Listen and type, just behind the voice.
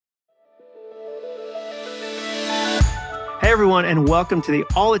Hey everyone, and welcome to the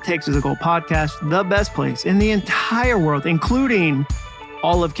All It Takes Is a Goal podcast, the best place in the entire world, including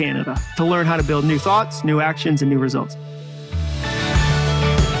all of Canada, to learn how to build new thoughts, new actions, and new results.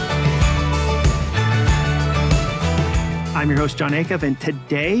 I'm your host, Jon Acuff, and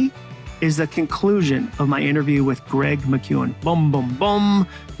today is the conclusion of my interview with Greg McKeown. Boom, boom, boom.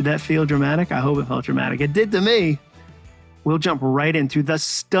 Did that feel dramatic? I hope it felt dramatic. It did to me. We'll jump right into the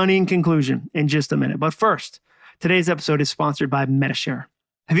stunning conclusion in just a minute. But first, today's episode is sponsored by Medi-Share.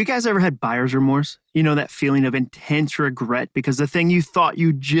 Have you guys ever had buyer's remorse? You know, that feeling of intense regret because the thing you thought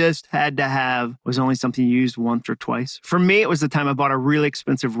you just had to have was only something you used once or twice. For me, it was the time I bought a really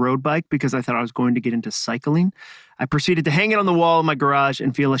expensive road bike because I thought I was going to get into cycling. I proceeded to hang it on the wall in my garage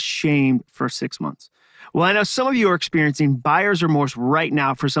and feel ashamed for 6 months. Well, I know some of you are experiencing buyer's remorse right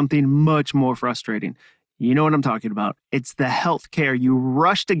now for something much more frustrating. You know what I'm talking about. It's the health care you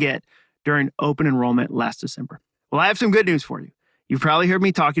rushed to get during open enrollment last December. Well, I have some good news for you. You've probably heard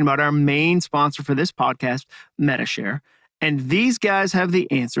me talking about our main sponsor for this podcast, Medi-Share, and these guys have the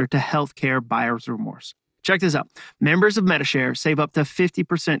answer to healthcare buyer's remorse. Check this out. Members of Medi-Share save up to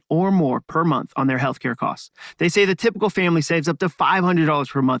 50% or more per month on their healthcare costs. They say the typical family saves up to $500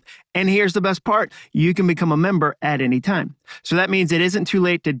 per month. And here's the best part. You can become a member at any time. So that means it isn't too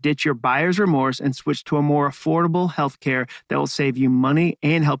late to ditch your buyer's remorse and switch to a more affordable healthcare that will save you money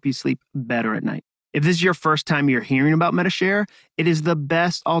and help you sleep better at night. If this is your first time you're hearing about Medi-Share, it is the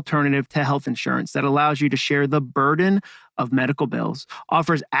best alternative to health insurance that allows you to share the burden of medical bills,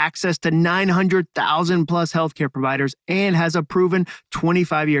 offers access to 900,000 plus healthcare providers, and has a proven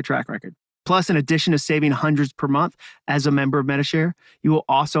 25-year track record. Plus, in addition to saving hundreds per month as a member of Medi-Share, you will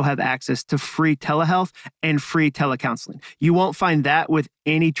also have access to free telehealth and free telecounseling. You won't find that with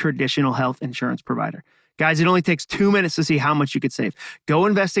any traditional health insurance provider. Guys, it only takes 2 minutes to see how much you could save. Go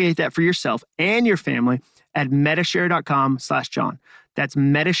investigate that for yourself and your family at medishare.com/Jon. That's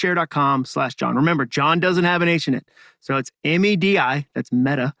medishare.com/Jon. Remember, Jon doesn't have an H in it. So it's MEDI, that's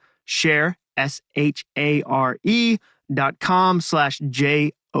meta, share,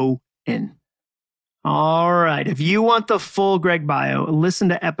 SHARE.com/JON. All right. If you want the full Greg bio, listen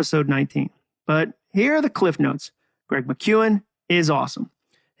to episode 19. But here are the cliff notes. Greg McKeown is awesome.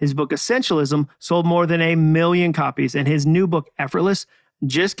 His book, Essentialism, sold more than 1 million copies, and his new book, Effortless,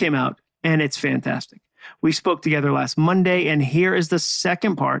 just came out, and it's fantastic. We spoke together last Monday, and here is the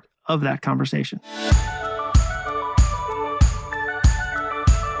second part of that conversation.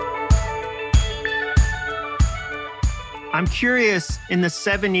 I'm curious, in the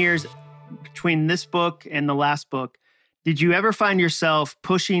 7 years between this book and the last book, did you ever find yourself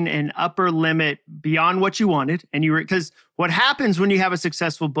pushing an upper limit beyond what you wanted? And you were, because what happens when you have a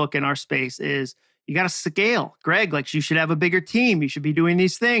successful book in our space is you got to scale. Greg, like, you should have a bigger team. You should be doing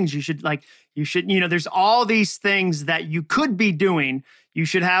these things. You should, there's all these things that you could be doing. You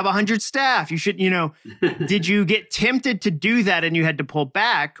should have 100 staff. You should, did you get tempted to do that and you had to pull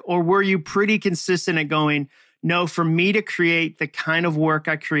back? Or were you pretty consistent at going, no, for me to create the kind of work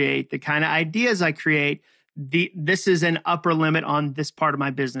I create, the kind of ideas I create, this is an upper limit on this part of my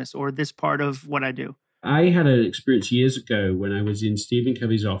business or this part of what I do? I had an experience years ago when I was in Stephen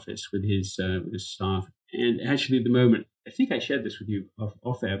Covey's office with his staff, and actually at the moment, I think I shared this with you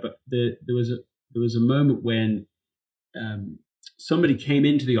off air, but there was a moment when somebody came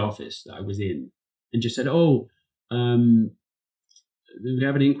into the office that I was in and just said, we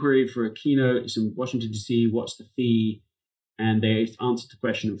have an inquiry for a keynote. It's in Washington, D.C. What's the fee? And they answered the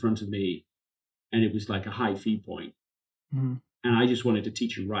question in front of me. And it was like a high fee point. Mm-hmm. And I just wanted to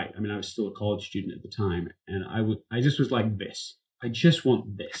teach and write. I mean, I was still a college student at the time. And I just was like this. I just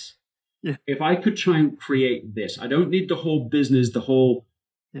want this. Yeah. If I could try and create this, I don't need the whole business, they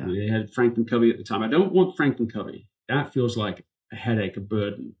had Franklin Covey at the time. I don't want Franklin Covey. That feels like a headache, a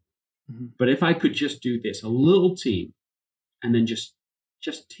burden. Mm-hmm. But if I could just do this, a little team, and then just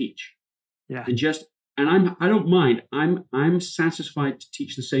teach. Yeah. And I don't mind. I'm satisfied to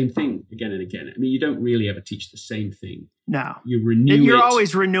teach the same thing again and again. I mean, you don't really ever teach the same thing. No. You renew it. You're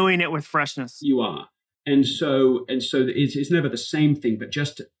always renewing it with freshness. You are. And so it's never the same thing, but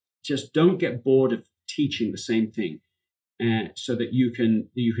just don't get bored of teaching the same thing, so that you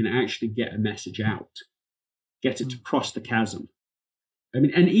can actually get a message out, get it to cross the chasm. I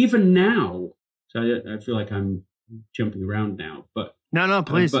mean, and even now, so I feel like I'm jumping around now, but no,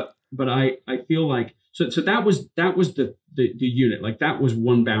 please. But I feel like so that was the unit. Like, that was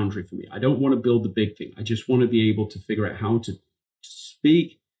one boundary for me. I don't want to build the big thing. I just want to be able to figure out how to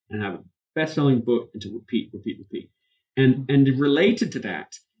speak and have a best-selling book and to repeat. And related to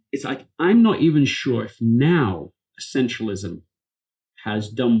that, it's like, I'm not even sure if now essentialism has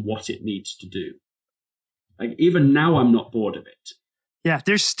done what it needs to do. Like even now, I'm not bored of it. Yeah,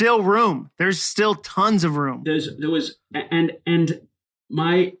 there's still room. There's still tons of room.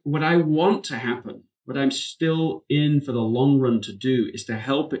 What I want to happen, what I'm still in for the long run to do is to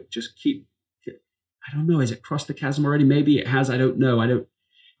help it just keep, I don't know, has it crossed the chasm already? Maybe it has, I don't know.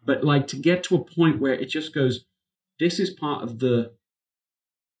 But like to get to a point where it just goes, this is part of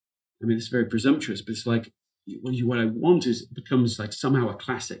it's very presumptuous, but it's like, what I want is it becomes like somehow a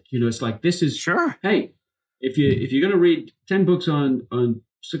classic. It's like, this is, sure. Hey, if you're going to read 10 books on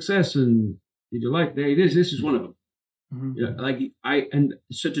success and you like, this is one of them. And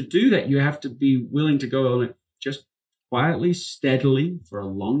so to do that, you have to be willing to go on it just quietly, steadily for a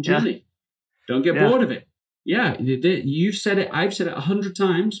long journey. Yeah. Don't get bored of it. Yeah, you've said it. I've said it 100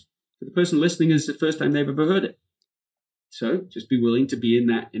 times. For the person listening, is the first time they've ever heard it. So just be willing to be in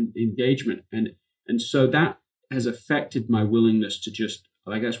that engagement. And so that has affected my willingness to just,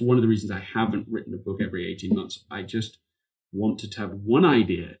 like, that's one of the reasons I haven't written a book every 18 months. I just wanted to have one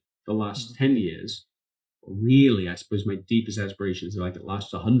idea the last 10 years. Really, I suppose my deepest aspiration is like it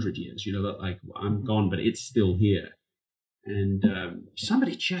lasts 100 years, that like I'm gone, but it's still here. And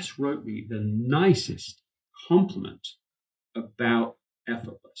somebody just wrote me the nicest compliment about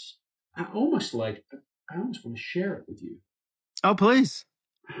Effortless. I almost want to share it with you. Oh, please.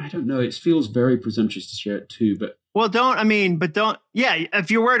 I don't know. It feels very presumptuous to share it too, but. Well, yeah,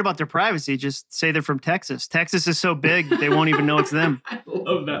 if you're worried about their privacy, just say they're from Texas. Texas is so big, they won't even know it's them. I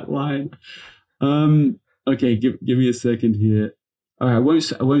love that line. Okay, give me a second here. All right,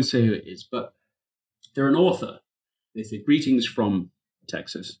 I won't say who it is, but they're an author. They say, greetings from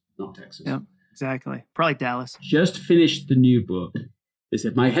Texas, not Texas. Yeah, exactly. Probably Dallas. Just finished the new book. They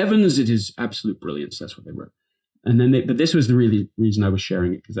said, my heavens, it is absolute brilliance. That's what they wrote. And then but this was the really reason I was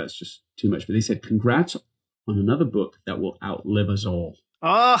sharing it, because that's just too much. But they said, congrats on another book that will outlive us all.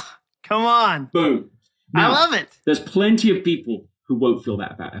 Oh, come on. Boom. Now, I love it. There's plenty of people who won't feel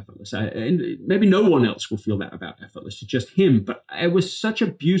that about Effortless. And maybe no one else will feel that about Effortless. It's just him. But it was such a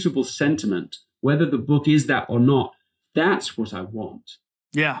beautiful sentiment, whether the book is that or not. That's what I want.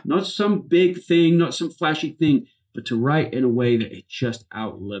 Yeah. Not some big thing, not some flashy thing, but to write in a way that it just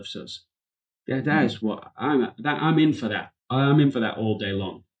outlives us. That is what I'm in for that. I'm in for that all day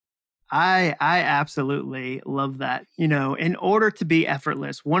long. I absolutely love that. In order to be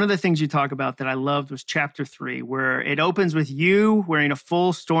effortless, one of the things you talk about that I loved was chapter 3, where it opens with you wearing a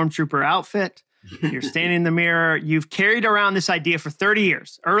full stormtrooper outfit. You're standing in the mirror. You've carried around this idea for 30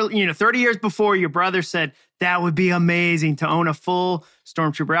 years. 30 years before, your brother said that would be amazing to own a full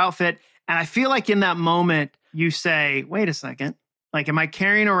stormtrooper outfit. And I feel like in that moment, you say, wait a second. Like, am I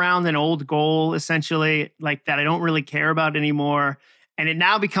carrying around an old goal, essentially, like that I don't really care about anymore? And it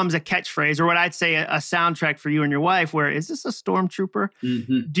now becomes a catchphrase, or what I'd say a soundtrack for you and your wife, where, is this a stormtrooper?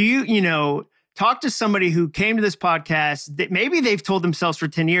 Mm-hmm. Do you, talk to somebody who came to this podcast that maybe they've told themselves for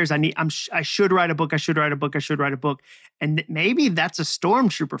 10 years, I should write a book, I should write a book, I should write a book. And maybe that's a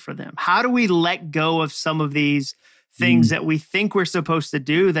stormtrooper for them. How do we let go of some of these things that we think we're supposed to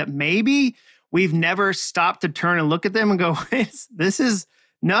do that maybe we've never stopped to turn and look at them and go, I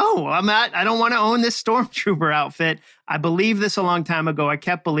don't want to own this stormtrooper outfit. I believed this a long time ago. I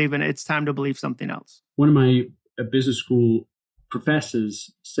kept believing it. It's time to believe something else. One of my business school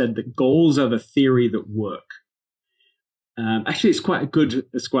professors said that goals are the theory that work. Actually, it's quite a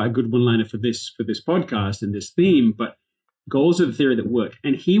good one-liner for this podcast and this theme, but goals are the theory that work.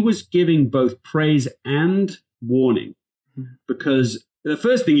 And he was giving both praise and warning, because the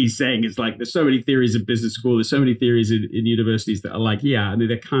first thing he's saying is like, there's so many theories in business school, there's so many theories in universities that are like, yeah,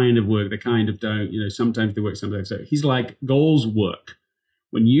 they kind of work, they kind of don't, sometimes they work, sometimes they don't. He's like, goals work.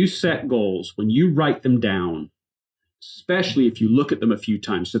 When you set goals, when you write them down, especially if you look at them a few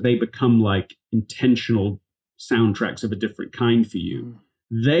times, so they become like intentional soundtracks of a different kind for you,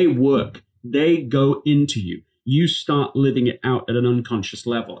 they work, they go into you. You start living it out at an unconscious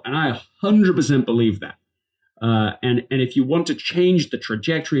level. And I 100% believe that. And if you want to change the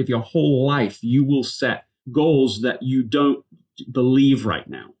trajectory of your whole life, you will set goals that you don't believe right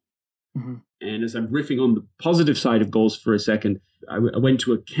now. Mm-hmm. And as I'm riffing on the positive side of goals for a second, I went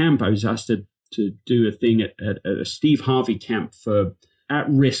to a camp. I was asked to do a thing at a Steve Harvey camp for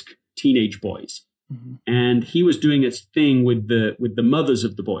at-risk teenage boys. Mm-hmm. And he was doing his thing with the mothers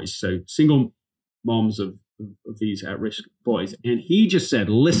of the boys, so single moms of these at-risk boys. And he just said,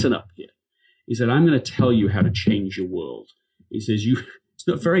 listen up here. He said, I'm going to tell you how to change your world. He says,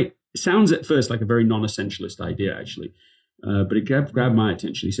 it sounds at first like a very non-essentialist idea, actually, but it grabbed my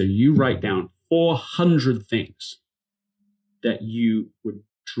attention. He said, you write down 400 things that you would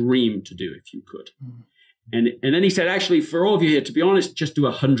dream to do if you could. And then he said, actually, for all of you here, to be honest, just do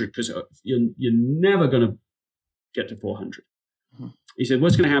 100, because you're never going to get to 400. Mm-hmm. He said,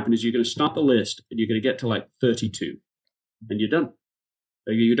 what's going to happen is you're going to start the list and you're going to get to like 32 and you're done.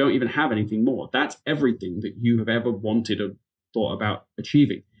 You don't even have anything more. That's everything that you have ever wanted or thought about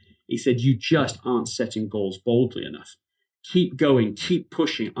achieving. He said, you just aren't setting goals boldly enough. Keep going, keep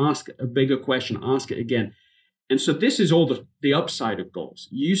pushing, ask a bigger question, ask it again. And so this is all the upside of goals.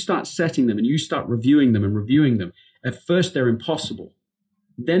 You start setting them and you start reviewing them and reviewing them. At first, they're impossible.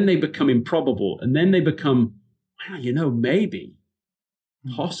 Then they become improbable. And then they become, well, maybe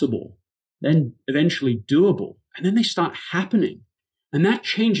possible. Then eventually doable. And then they start happening. And that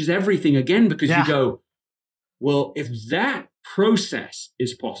changes everything again because you go, well, if that process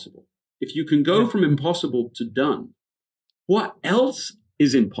is possible, if you can go from impossible to done, what else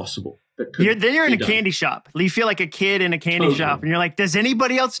is impossible? Then you're in a candy shop. You feel like a kid in a candy shop, and you're like, "Does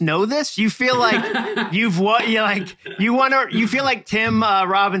anybody else know this?" You feel like you feel like Tim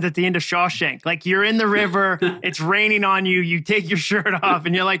Robbins at the end of Shawshank. Like you're in the river, it's raining on you. You take your shirt off,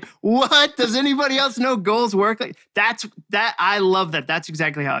 and you're like, "What? Does anybody else know goals work?" Like that. I love that. That's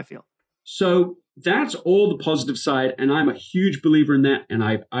exactly how I feel. So that's all the positive side, and I'm a huge believer in that. And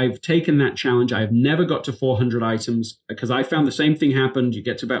I've taken that challenge. I've never got to 400 items because I found the same thing happened. You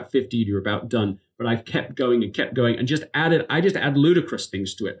get to about 50, you're about done. But I've kept going and just added. I just add ludicrous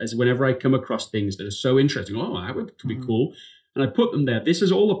things to it as whenever I come across things that are so interesting. Oh, that could be cool, and I put them there. This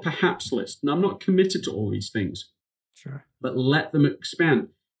is all a perhaps list, and I'm not committed to all these things. Sure, but let them expand.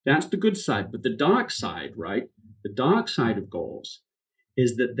 That's the good side. But the dark side, right? The dark side of goals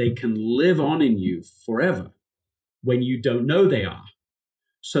is that they can live on in you forever when you don't know they are.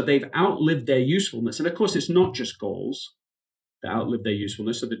 So they've outlived their usefulness. And of course, it's not just goals that outlived their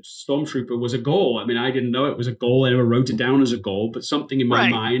usefulness. So the Stormtrooper was a goal. I mean, I didn't know it was a goal. I never wrote it down as a goal, but something in my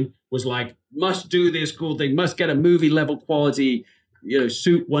mind was like, must do this cool thing, must get a movie level quality,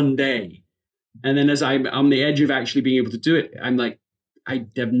 suit one day. And then as I'm on the edge of actually being able to do it, I'm like, I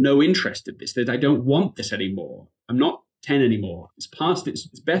have no interest in this, that I don't want this anymore. I'm not 10 anymore. It's past its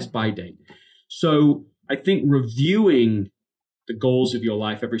best by date. So I think reviewing the goals of your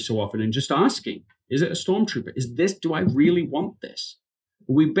life every so often and just asking, is it a Stormtrooper? Do I really want this?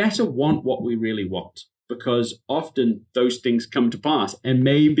 We better want what we really want because often those things come to pass and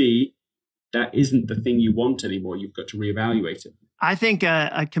maybe that isn't the thing you want anymore. You've got to reevaluate it. I think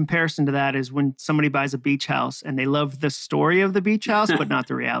a comparison to that is when somebody buys a beach house and they love the story of the beach house, but not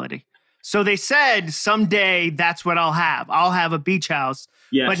the reality. So they said, someday that's what I'll have. I'll have a beach house.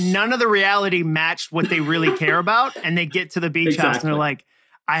 Yes. But none of the reality matched what they really care about. And they get to the beach house and they're like,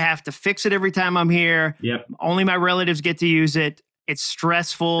 I have to fix it every time I'm here. Yep. Only my relatives get to use it. It's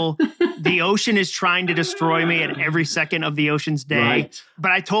stressful. The ocean is trying to destroy me at every second of the ocean's day. Right.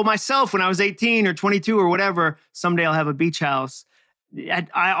 But I told myself when I was 18 or 22 or whatever, someday I'll have a beach house.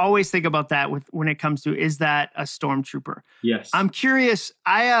 I always think about that when it comes to, is that a Stormtrooper? Yes. I'm curious.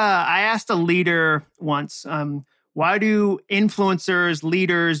 I asked a leader once, why do influencers,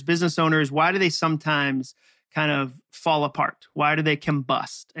 leaders, business owners, why do they sometimes kind of fall apart? Why do they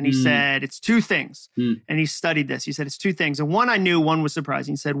combust? And he said, it's two things. And he studied this. He said, it's two things. And one I knew, one was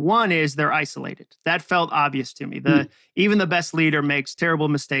surprising. He said, one is they're isolated. That felt obvious to me. Even the best leader makes terrible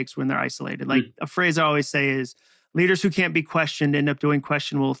mistakes when they're isolated. Like a phrase I always say is, leaders who can't be questioned end up doing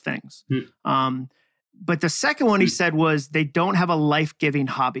questionable things. But the second one he said was they don't have a life-giving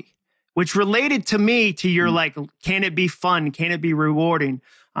hobby, which related to me to your like, can it be fun? Can it be rewarding?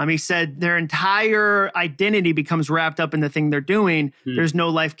 He said their entire identity becomes wrapped up in the thing they're doing. There's no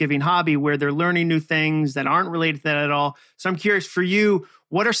life-giving hobby where they're learning new things that aren't related to that at all. So I'm curious for you,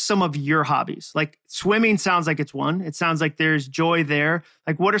 what are some of your hobbies? Like swimming sounds like it's one. It sounds like there's joy there.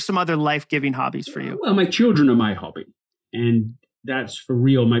 Like what are some other life-giving hobbies for you? Well, my children are my hobby. And that's for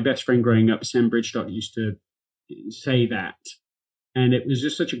real. My best friend growing up, Sam Bridgestock, used to say that. And it was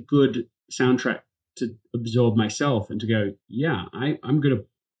just such a good soundtrack to absorb myself and to go, yeah, I'm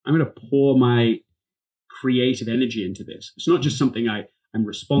gonna pour my creative energy into this. It's not just something I'm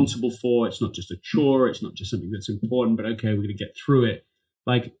responsible for. It's not just a chore. It's not just something that's important, but okay, we're gonna get through it.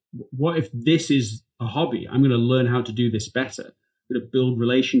 Like, what if this is a hobby? I'm gonna learn how to do this better. I'm gonna build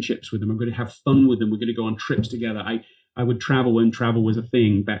relationships with them. I'm gonna have fun with them. We're gonna go on trips together. I would travel when travel was a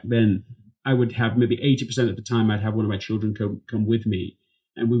thing back then. I would have maybe 80% of the time I'd have one of my children come with me.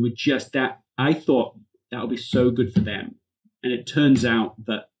 And we would just I thought that would be so good for them. And it turns out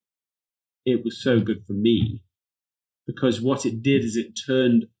that it was so good for me because what it did is it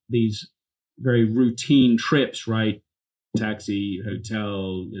turned these very routine trips, right? Taxi,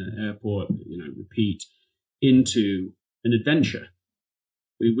 hotel, airport, repeat, into an adventure.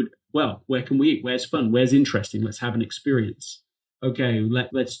 We would, where can we eat? Where's fun? Where's interesting? Let's have an experience. Okay,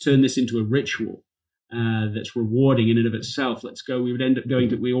 let's turn this into a ritual. that's rewarding in and of itself. Let's go.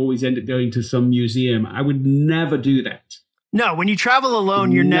 We always end up going to some museum. I would never do that. No, when you travel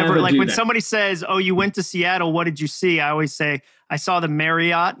alone, you're never like when that. somebody says, "Oh, you went to Seattle. What did you see?" I always say, "I saw the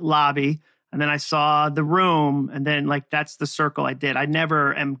Marriott lobby, and then I saw the room, and then like that's the circle I did." I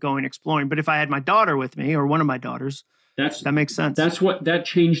never am going exploring. But if I had my daughter with me or one of my daughters, that makes sense. That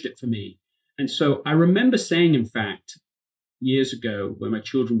changed it for me. And so I remember saying, in fact, years ago when my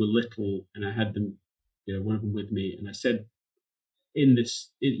children were little, and I had them, one of them with me, and I said in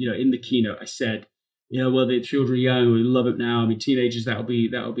the keynote, I said, well, the children are young, we love it now. I mean, teenagers, that'll be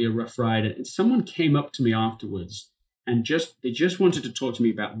a rough ride. And someone came up to me afterwards and they just wanted to talk to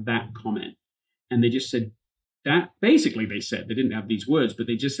me about that comment. And they just said that, basically they said, they didn't have these words, but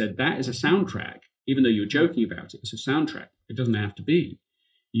they just said, that is a soundtrack. Even though you're joking about it, it's a soundtrack. It doesn't have to be.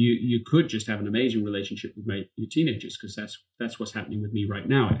 You could just have an amazing relationship with your teenagers, because that's what's happening with me right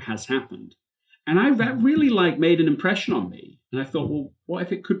now. It has happened. And that really made an impression on me. And I thought, well, what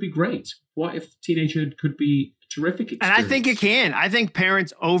if it could be great? What if teenagehood could be a terrific experience? And I think it can. I think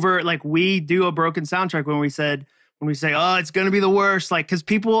parents we do a broken soundtrack when we say, oh, it's going to be the worst. Like, because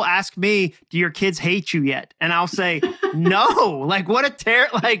people will ask me, do your kids hate you yet? And I'll say, no. Like, what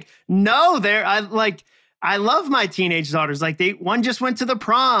a no, I love my teenage daughters. Like one just went to the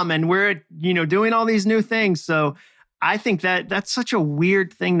prom and we're, doing all these new things. So I think that's such a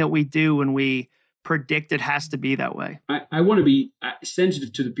weird thing that we do when we predict it has to be that way. I want to be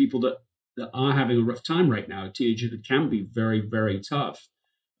sensitive to the people that are having a rough time right now. Teenagerhood can be very, very tough.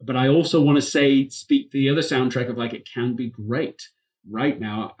 But I also want to speak the other soundtrack of it can be great. Right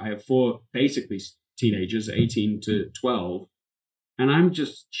now, I have 4 basically teenagers, 18 to 12, and I'm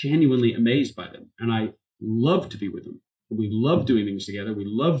just genuinely amazed by them. And I love to be with them. We love doing things together. We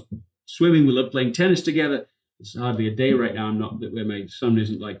love swimming. We love playing tennis together. It's hardly a day right now where my son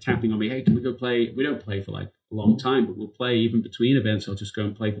isn't tapping on me, hey, can we go play? We don't play for a long time, but we'll play even between events. I'll just go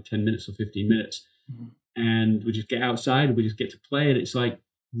and play for 10 minutes or 15 minutes. Mm-hmm. And we just get outside and we just get to play. And it's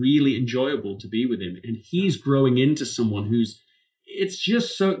really enjoyable to be with him. And he's growing into someone it's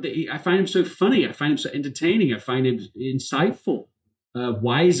just so, I find him so funny. I find him so entertaining. I find him insightful,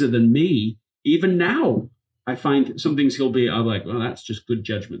 wiser than me. Even now, I find some things I'm like, well, that's just good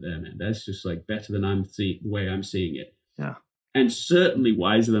judgment there, man. That's just better than the way I'm seeing it. Yeah. And certainly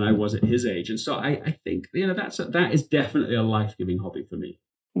wiser than I was at his age. And so I think, that is definitely a life-giving hobby for me.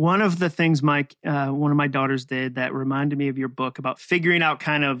 One of the things, Mike, one of my daughters did that reminded me of your book about figuring out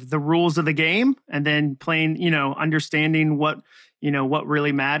kind of the rules of the game and then playing, understanding what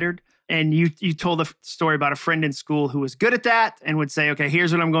really mattered. And you told a story about a friend in school who was good at that and would say, okay,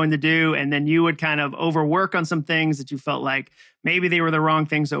 here's what I'm going to do. And then you would kind of overwork on some things that you felt like maybe they were the wrong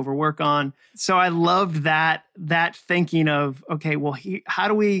things to overwork on. So I loved that thinking of, okay, well, how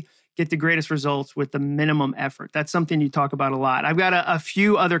do we get the greatest results with the minimum effort? That's something you talk about a lot. I've got a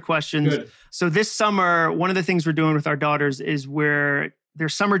few other questions. Good. So this summer, one of the things we're doing with our daughters is where their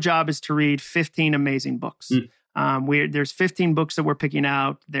summer job is to read 15 amazing books. There's 15 books that we're picking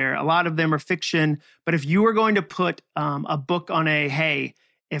out. A lot of them are fiction. But if you were going to put a book on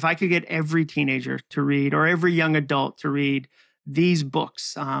if I could get every teenager to read or every young adult to read these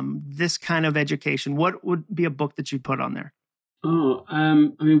books, this kind of education, what would be a book that you'd put on there? Oh,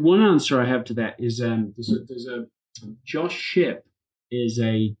 one answer I have to that is there's a Josh Shipp is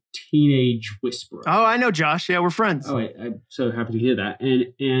a teenage whisperer. Oh, I know Josh. Yeah, we're friends. Oh, I'm so happy to hear that.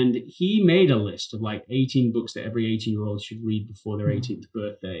 And he made a list of 18 books that every 18-year-old should read before their 18th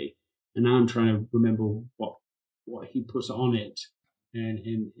birthday. And now I'm trying to remember what he puts on it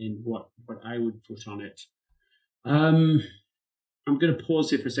and what I would put on it. I'm going to pause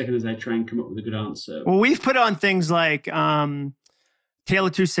here for a second as I try and come up with a good answer. Well, we've put on things like Tale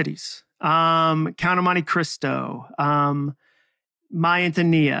of Two Cities, Count of Monte Cristo, My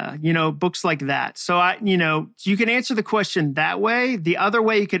Antonia, books like that. So you can answer the question that way. The other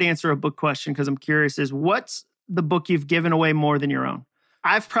way you could answer a book question, because I'm curious, is what's the book you've given away more than your own?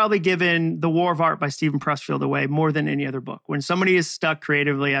 I've probably given The War of Art by Stephen Pressfield away more than any other book. When somebody is stuck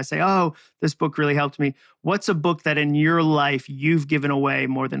creatively, I say, oh, this book really helped me. What's a book that in your life you've given away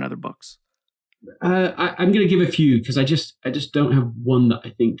more than other books? I'm going to give a few because I just don't have one that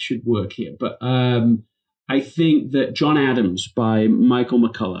I think should work here. But I think that John Adams by David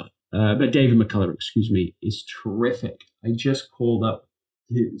McCullough, is terrific. I just called up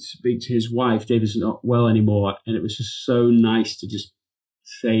to speak to his wife. David's not well anymore. And it was just so nice to just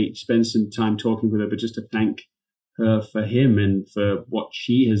spend some time talking with her, but just to thank her for him and for what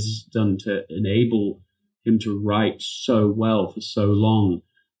she has done to enable him to write so well for so long.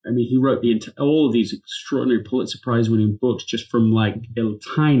 I mean, he wrote all of these extraordinary Pulitzer Prize winning books just from like a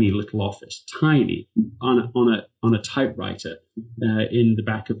tiny little office, tiny, on a typewriter in the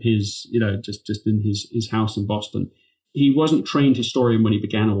back of his, just in his house in Boston. He wasn't trained historian when he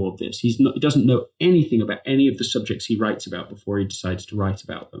began all of this. He doesn't know anything about any of the subjects he writes about before he decides to write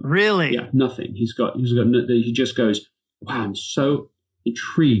about them. Really? Yeah, nothing. He just goes, wow, I'm so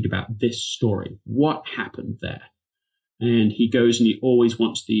intrigued about this story. What happened there? And he goes and he always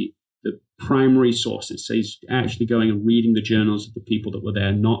wants the primary sources. So he's actually going and reading the journals of the people that were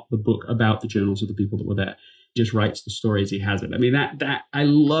there, not the book about the journals of the people that were there. He just writes the story as he has it. I mean, that I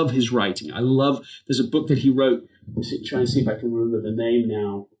love his writing. There's a book that he wrote. I'm trying to see if I can remember the name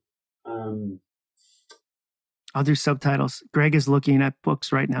now. I'll do subtitles. Greg is looking at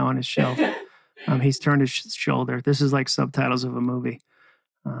books right now on his shelf. He's turned his shoulder. This is like subtitles of a movie.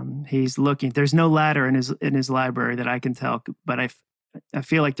 He's looking. There's no ladder in his library that I can tell, but I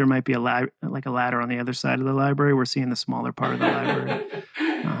feel like there might be a ladder on the other side of the library. We're seeing the smaller part of the library.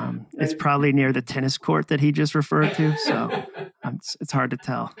 It's probably near the tennis court that he just referred to, so it's hard to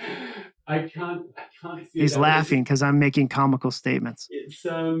tell. I can't see. He's laughing because I'm making comical statements. It's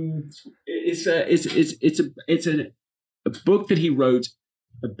a book that he wrote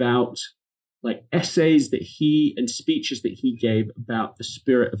about like essays that he and speeches that he gave about the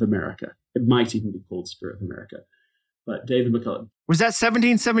spirit of America. It might even be called Spirit of America. But David McCullough. Was that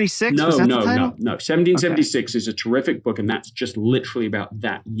 1776? No. 1776 Okay. is a terrific book, and that's just literally about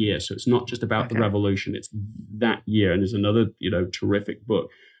that year. So it's not just about the revolution; it's that year. And there's another, terrific book.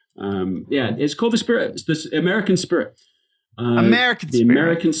 It's called the American Spirit. The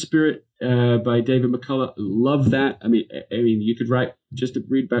American Spirit by David McCullough. Love that. I mean, you could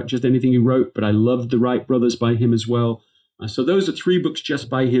read about just anything he wrote, but I loved the Wright brothers by him as well. So those are 3 books just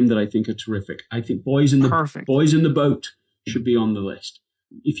by him that I think are terrific. I think Boys in the Boat should be on the list.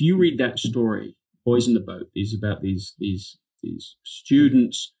 If you read that story, Boys in the Boat, is about these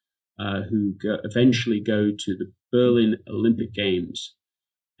students who eventually go to the Berlin Olympic Games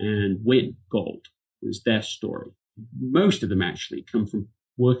and win gold. It was their story. Most of them actually come from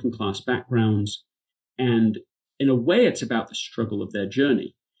working class backgrounds, and in a way it's about the struggle of their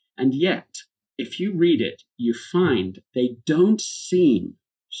journey. And yet, if you read it, you find they don't seem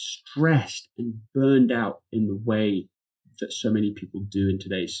stressed and burned out in the way that so many people do in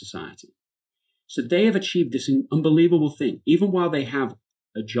today's society. So they have achieved this unbelievable thing. Even while they have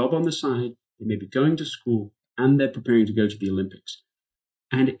a job on the side, they may be going to school, and they're preparing to go to the Olympics.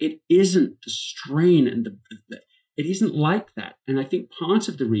 And it isn't the strain and it isn't like that. And I think part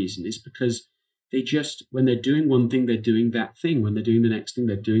of the reason is because they just, when they're doing one thing, they're doing that thing. When they're doing the next thing,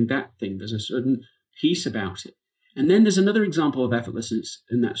 they're doing that thing. There's a certain peace about it. And then there's another example of effortlessness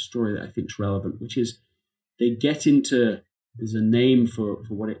in that story that I think is relevant, which is they get into, there's a name for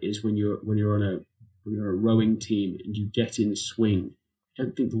what it is when you're on a rowing team and you get in swing. I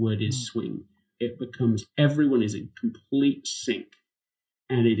don't think the word is swing. It becomes, everyone is in complete sync,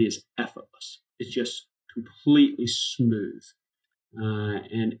 and it is effortless. It's just completely smooth.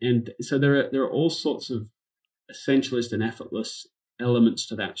 And so there are all sorts of essentialist and effortless elements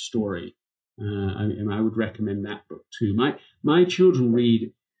to that story. I would recommend that book too. My children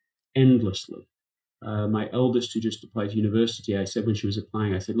read endlessly. My eldest, who just applied to university, I said when she was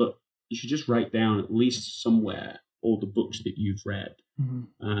applying, I said, look, you should just write down at least somewhere all the books that you've read,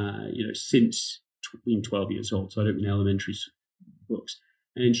 since being 12 years old. So I don't mean elementary books.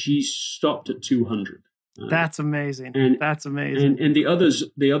 And she stopped at 200. That's amazing. That's amazing. And the others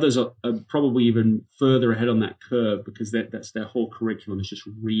are probably even further ahead on that curve, because that's their whole curriculum is just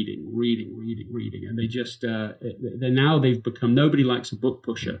reading. And they just, they've become, nobody likes a book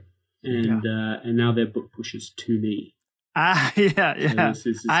pusher. And now they're book pushers to me. Yeah.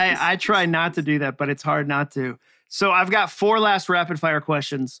 So I try not to do that, but it's hard not to. So I've got 4 last rapid fire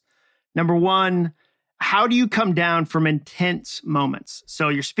questions. Number 1, how do you come down from intense moments? So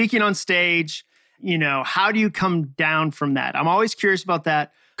you're speaking on stage, how do you come down from that? I'm always curious about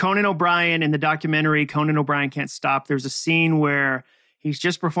that. Conan O'Brien, in the documentary, Conan O'Brien Can't Stop, there's a scene where he's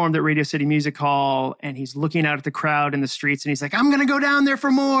just performed at Radio City Music Hall and he's looking out at the crowd in the streets and he's like, I'm going to go down there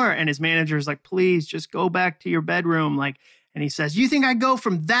for more. And his manager is like, please just go back to your bedroom. And he says, you think I go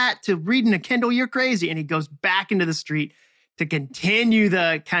from that to reading a Kindle? You're crazy. And he goes back into the street to continue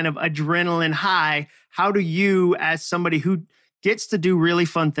the kind of adrenaline high. How do you, as somebody who gets to do really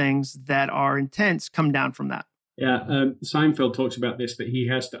fun things that are intense, come down from that? Yeah, Seinfeld talks about this, that he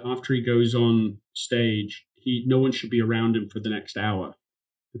has to, after he goes on stage, no one should be around him for the next hour,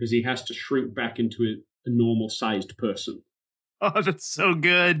 because he has to shrink back into a normal-sized person. Oh, that's so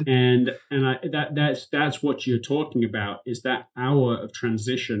good. That's what you're talking about, is that hour of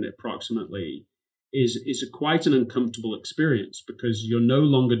transition approximately is quite an uncomfortable experience, because you're no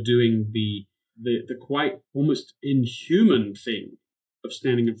longer doing the quite almost inhuman thing of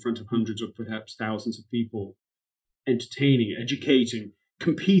standing in front of hundreds or perhaps thousands of people, entertaining, educating,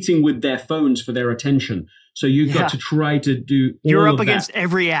 competing with their phones for their attention. So you've got to try to do You're all up of against that.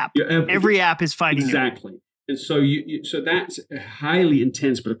 every app. Every app is fighting exactly. you. And so so that's highly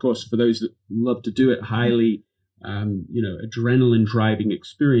intense, but of course, for those that love to do it, highly, adrenaline driving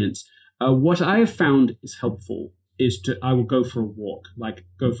experience. What I have found is helpful is I will go for a walk,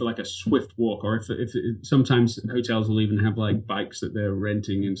 go for a swift walk, or if sometimes hotels will even have like bikes that they're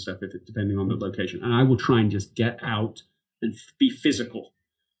renting and stuff, depending on the location. And I will try and just get out and be physical.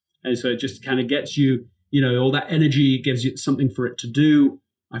 And so it just kind of gets you, all that energy, gives you something for it to do.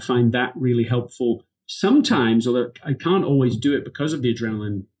 I find that really helpful. Sometimes, although I can't always do it because of the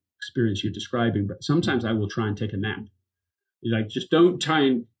adrenaline experience you're describing, but sometimes I will try and take a nap. Just don't try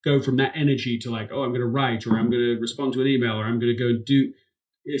and go from that energy to I'm going to write, or I'm going to respond to an email, or I'm going to go and do.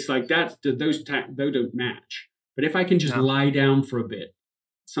 It's like that. Those don't match. But if I can just lie down for a bit,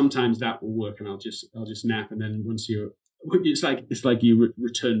 sometimes that will work, and I'll just nap. And then once it's like you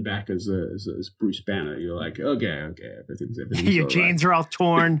return back as Bruce Banner. You're like, okay, everything's your all jeans right. are all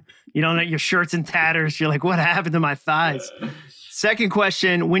torn. You don't know, your shirt's in tatters. You're like, what happened to my thighs? Second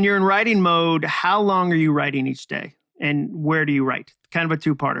question: when you're in writing mode, how long are you writing each day, and where do you write? Kind of a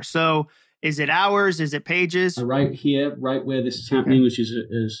two-parter. So, is it hours? Is it pages? I write here, right where this is happening, which is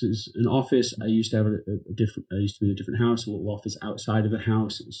an office. I used to have I used to be in a different house, a little office outside of the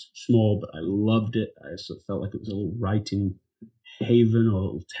house. It was small, but I loved it. I sort of felt like it was a little writing haven, or a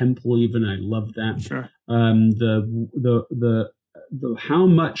little temple even. I loved that. Sure. The how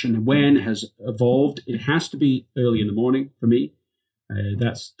much and when has evolved. It has to be early in the morning for me.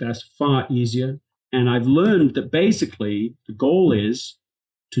 That's far easier. And I've learned that basically the goal is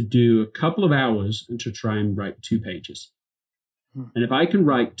to do a couple of hours and to try and write 2 pages. And if I can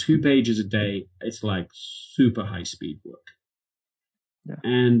write 2 pages a day, it's like super high speed work. Yeah.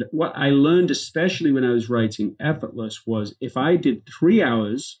 And what I learned, especially when I was writing Effortless, was if I did 3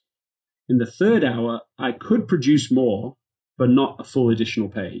 hours, in the third hour, I could produce more, but not a full additional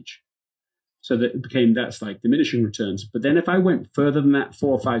page. So that's like diminishing returns. But then if I went further than that,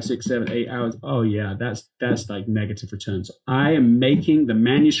 4, 5, 6, 7, 8 hours, oh yeah, that's like negative returns. I am making the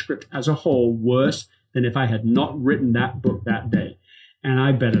manuscript as a whole worse than if I had not written that book that day. And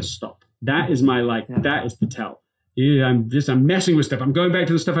I better stop. That is that is the tell. Yeah, I'm messing with stuff. I'm going back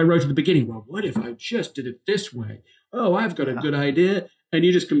to the stuff I wrote at the beginning. Well, what if I just did it this way? Oh, I've got a good idea. And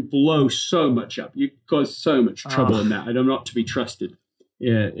you just can blow so much up. You cause so much trouble in that. I'm not to be trusted.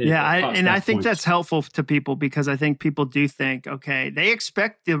 I think that's helpful to people, because I think people do think, okay, they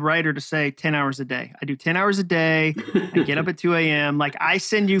expect the writer to say 10 hours a day. I do 10 hours a day. I get up at 2 a.m. Like, I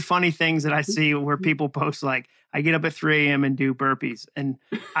send you funny things that I see where people post like, I get up at 3 a.m. and do burpees. And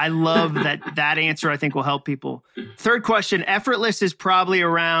I love that answer, I think, will help people. Third question: Effortless is probably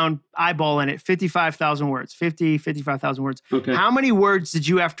around, eyeballing it, 55,000 words, 55,000 words. Okay. How many words did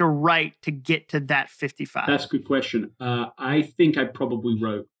you have to write to get to that 55? That's a good question. I think I probably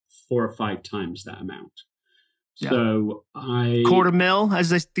wrote 4 or 5 times that amount. Yeah. So $250,000,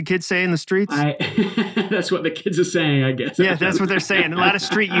 as the kids say in the streets. That's what the kids are saying, I guess. Yeah, that's what they're saying. A lot of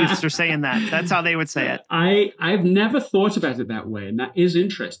street youths are saying that. That's how they would say it. I've never thought about it that way, and that is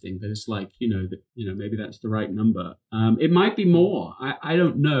interesting. That it's like maybe that's the right number. It might be more. I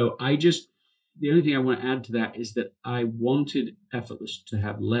don't know. The only thing I want to add to that is that I wanted Effortless to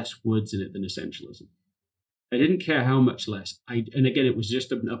have less words in it than Essentialism. I didn't care how much less. And again, it was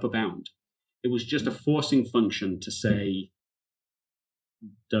just an upper bound. It was just a forcing function to say,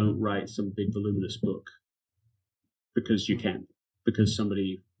 don't write some big voluminous book because you can, because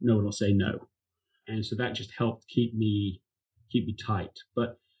no one will say no. And so that just helped keep me tight.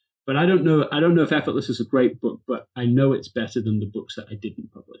 But I don't know if Effortless is a great book, but I know it's better than the books that I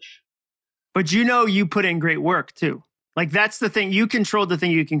didn't publish. But you put in great work too. Like, that's the thing. You controlled the thing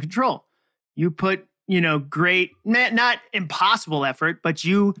you can control. You put great, not impossible effort, but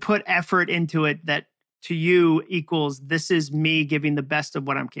you put effort into it that to you equals, this is me giving the best of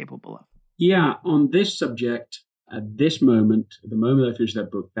what I'm capable of. Yeah, on this subject, at this moment, the moment I finished that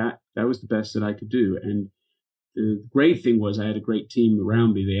book, that was the best that I could do. And the great thing was I had a great team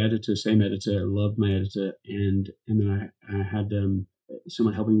around me. The editor, same editor, I loved my editor. And then I had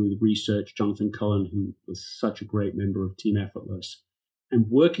someone helping me with research, Jonathan Cullen, who was such a great member of Team Effortless. And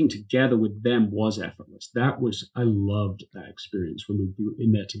working together with them was effortless. I loved that experience when we were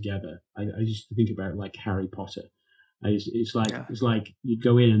in there together. I used to think about it like Harry Potter. It's like you'd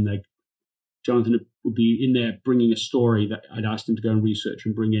go in and like Jonathan would be in there bringing a story that I'd asked him to go and research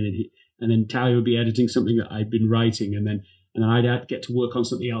and bring in, and then Talia would be editing something that I'd been writing, and then I'd get to work on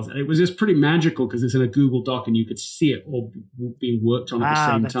something else. And it was just pretty magical because it's in a Google Doc and you could see it all being worked on at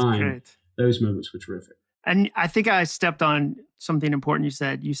the same time. Great. Those moments were terrific. And I think I stepped on something important you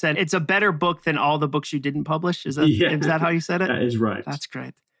said. You said it's a better book than all the books you didn't publish. Is that how you said it? That is right. That's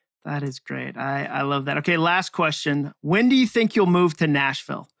great. That is great. I love that. Okay, last question. When do you think you'll move to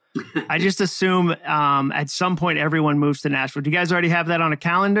Nashville? I just assume at some point everyone moves to Nashville. Do you guys already have that on a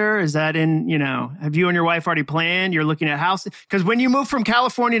calendar? Is that in, have you and your wife already planned? You're looking at houses? Because when you move from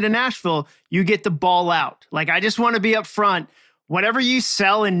California to Nashville, you get to ball out. Like, I just want to be up front. Whatever you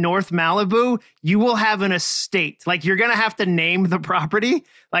sell in North Malibu, you will have an estate. Like, you're going to have to name the property.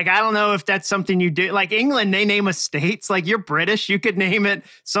 Like, I don't know if that's something you do. Like, England, they name estates. Like, you're British. You could name it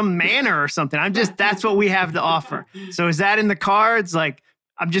some manor or something. That's what we have to offer. So is that in the cards? Like,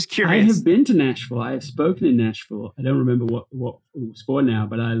 I'm just curious. I have been to Nashville. I have spoken in Nashville. I don't remember what it was for now,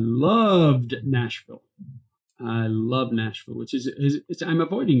 but I loved Nashville. I love Nashville, which is I'm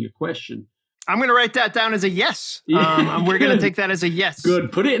avoiding your question. I'm going to write that down as a yes. Yeah, we're going to take that as a yes.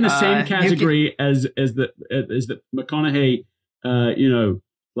 Good. Put it in the same category as the McConaughey,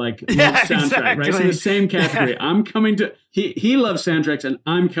 soundtrack, exactly. Right? So the same category. Yeah. I'm coming to. He loves soundtracks, and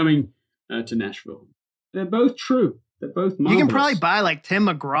I'm coming to Nashville. They're both true. They're both marvelous. You can probably buy like Tim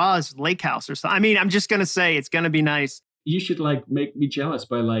McGraw's Lake House or something. I mean, I'm just going to say it's going to be nice. You should make me jealous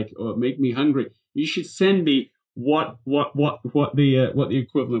by or make me hungry. You should send me what the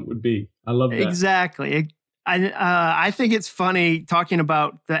equivalent would be. I love that. Exactly. I think it's funny talking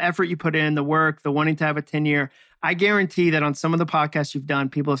about the effort you put in, the work, the wanting to have a 10-year. I guarantee that on some of the podcasts you've done,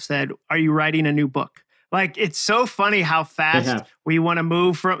 people have said, "Are you writing a new book?" Like, it's so funny how fast we want to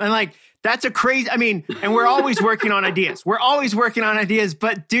move from, and like, that's a crazy, and we're always working on ideas. We're always working on ideas,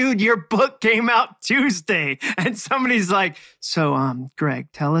 but dude, your book came out Tuesday and somebody's like, so,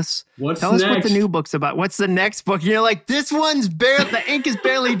 Greg, tell us what the new book's about. What's the next book? And you're like, this one's the ink is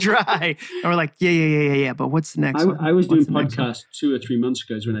barely dry. And we're like, yeah. But what's the next one? I was doing podcasts 2 or 3 months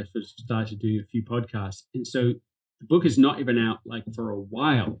ago when I first started doing a few podcasts. And so the book is not even out like for a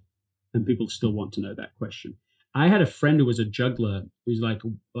while. And people still want to know that question. I had a friend who was a juggler, who's like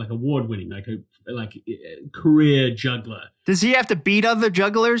award winning, like a career juggler. Does he have to beat other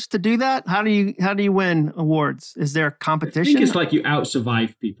jugglers to do that? How do you win awards? Is there a competition? I think it's like you out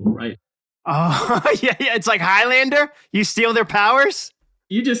survive people, right? Oh yeah. It's like Highlander. You steal their powers.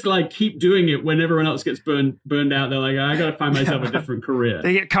 You just like keep doing it when everyone else gets burned out. They're like, I got to find myself a different career.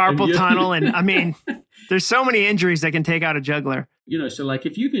 They get carpal tunnel, and there's so many injuries that can take out a juggler. So like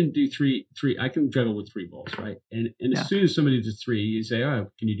if you can do three, I can juggle with 3 balls, right? And as soon as somebody does 3, you say, oh,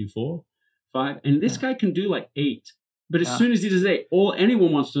 can you do 4, 5? And this guy can do like 8. But as soon as he does 8, all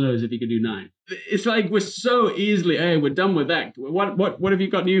anyone wants to know is if he can do 9. It's like we're so easily, hey, we're done with that. What have you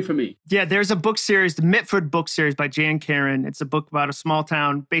got new for me? Yeah, there's a book series, the Mitford book series by Jan Karen. It's a book about a small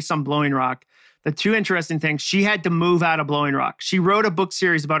town based on Blowing Rock. The 2 interesting things, she had to move out of Blowing Rock. She wrote a book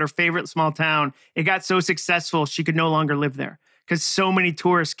series about her favorite small town. It got so successful, she could no longer live there because so many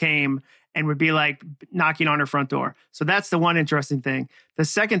tourists came and would be like knocking on her front door. So that's the one interesting thing. The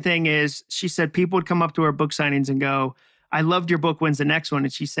second thing is she said people would come up to her book signings and go, I loved your book. When's the next one?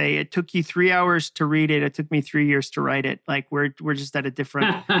 And she'd say, it took you 3 hours to read it. It took me 3 years to write it. Like we're just at a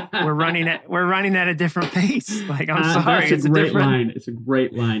different, we're running at a different pace. Like, I'm sorry. That's a great line. It's a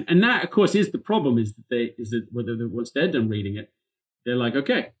great line. And that, of course, is the problem is that once they're done reading it, they're like,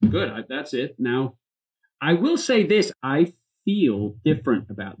 okay, good. That's it. Now, I will say this. I feel different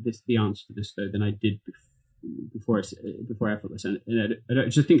about the answer to this, though, than I did before Effortless. And I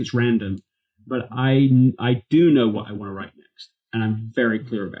just think it's random. But I do know what I want to write next, and I'm very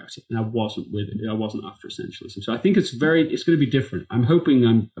clear about it. And I wasn't after Essentialism, so I think it's going to be different. I'm hoping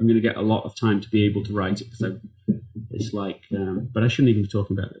I'm going to get a lot of time to be able to write it because it's like, but I shouldn't even be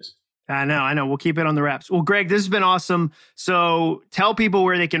talking about this. I know. We'll keep it on the wraps. Well, Greg, this has been awesome. So tell people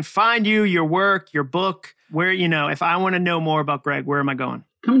where they can find you, your work, your book. Where if I want to know more about Greg, where am I going?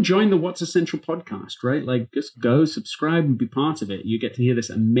 Come join the What's Essential podcast, right? Like, just go, subscribe, and be part of it. You get to hear this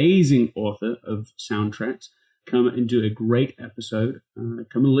amazing author of soundtracks come and do a great episode. Come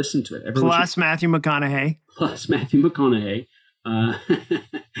and listen to it. Plus Matthew McConaughey.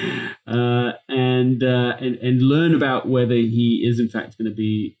 And learn about whether he is in fact going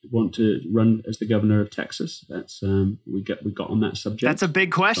to want to run as the governor of Texas. That's we got on that subject. That's a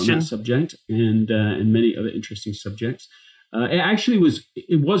big question. On that subject and many other interesting subjects.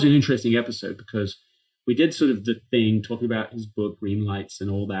 It was an interesting episode because we did sort of the thing talking about his book Green Lights and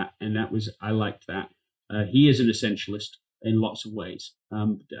all that, and I liked that. He is an essentialist in lots of ways.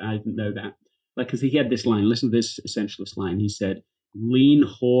 I didn't know that. Because he had this line, listen to this essentialist line. He said, lean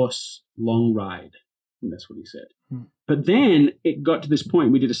horse, long ride. And that's what he said. But then it got to this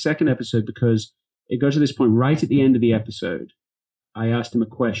point. We did a second episode because it got to this point right at the end of the episode. I asked him a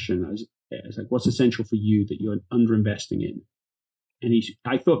question. I was like, what's essential for you that you're underinvesting in? And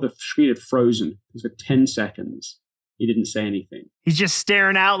I thought the screen had frozen. Because for 10 seconds, he didn't say anything. He's just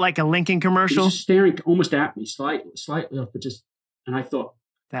staring out like a Lincoln commercial? He's just staring almost at me, slightly off, but just, and I thought,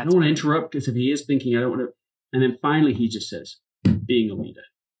 I don't want to interrupt because if he is thinking, I don't want to. And then finally he just says, being a leader.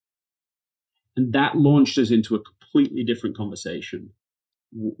 And that launched us into a completely different conversation,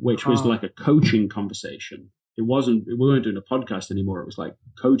 which was like a coaching conversation. We weren't doing a podcast anymore. It was like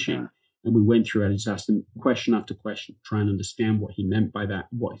coaching. Yeah. And we went through it and just asked him question after question, trying to understand what he meant by that,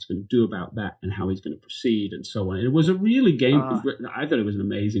 what he's going to do about that, and how he's going to proceed, and so on. And it was a really I thought it was an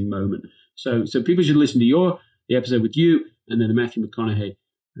amazing moment. So people should listen to the episode with you, and then the Matthew McConaughey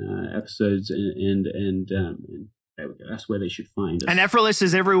episodes, and there we go. That's where they should find us. And Effortless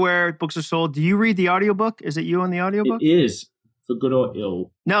is everywhere books are sold. Do you read the audiobook? Is it you on the audiobook? It is. For good or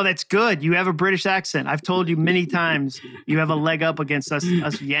ill. No, that's good. You have a British accent. I've told you many times you have a leg up against us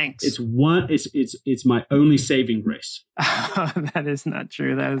Yanks. It's my only saving grace. That is not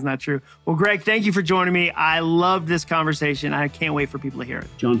true. That is not true. Well, Greg, thank you for joining me. I love this conversation. I can't wait for people to hear it.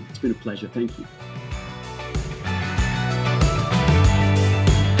 John, it's been a pleasure. Thank you.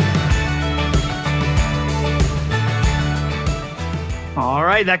 All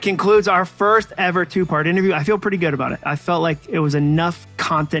right, that concludes our first ever 2-part interview. I feel pretty good about it. I felt like it was enough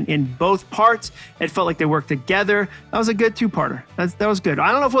content in both parts. It felt like they worked together. That was a good 2-parter. That was good.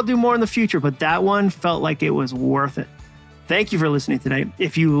 I don't know if we'll do more in the future, but that one felt like it was worth it. Thank you for listening today.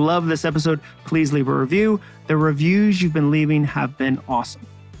 If you love this episode, please leave a review. The reviews you've been leaving have been awesome.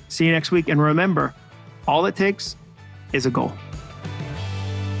 See you next week. And remember, all it takes is a goal.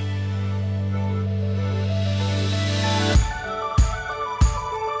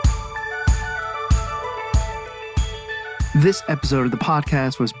 This episode of the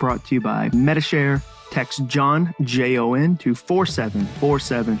podcast was brought to you by MetaShare. Text Jon, Jon, to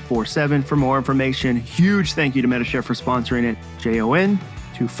 474747 for more information. Huge thank you to MetaShare for sponsoring it. Jon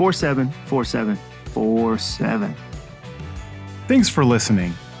to 474747. Thanks for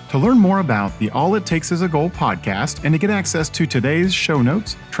listening. To learn more about the All It Takes Is a Goal podcast and to get access to today's show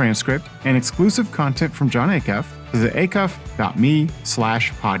notes, transcript, and exclusive content from Jon Acuff, visit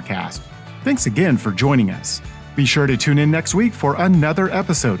acuff.me/podcast. Thanks again for joining us. Be sure to tune in next week for another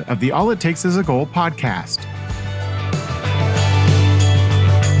episode of the All It Takes Is a Goal podcast.